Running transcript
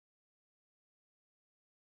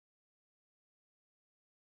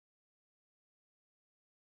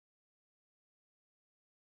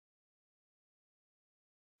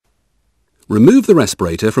Remove the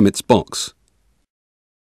respirator from its box.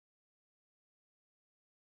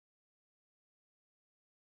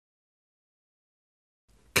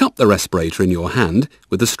 Cup the respirator in your hand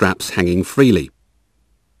with the straps hanging freely.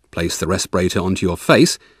 Place the respirator onto your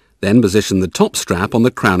face, then position the top strap on the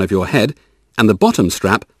crown of your head and the bottom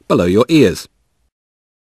strap below your ears.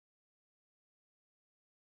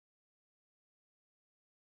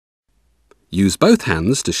 Use both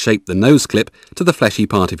hands to shape the nose clip to the fleshy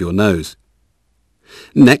part of your nose.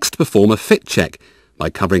 Next, perform a fit check by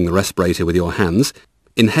covering the respirator with your hands.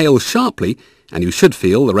 Inhale sharply and you should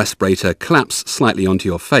feel the respirator collapse slightly onto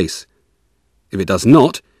your face. If it does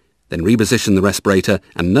not, then reposition the respirator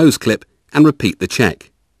and nose clip and repeat the check.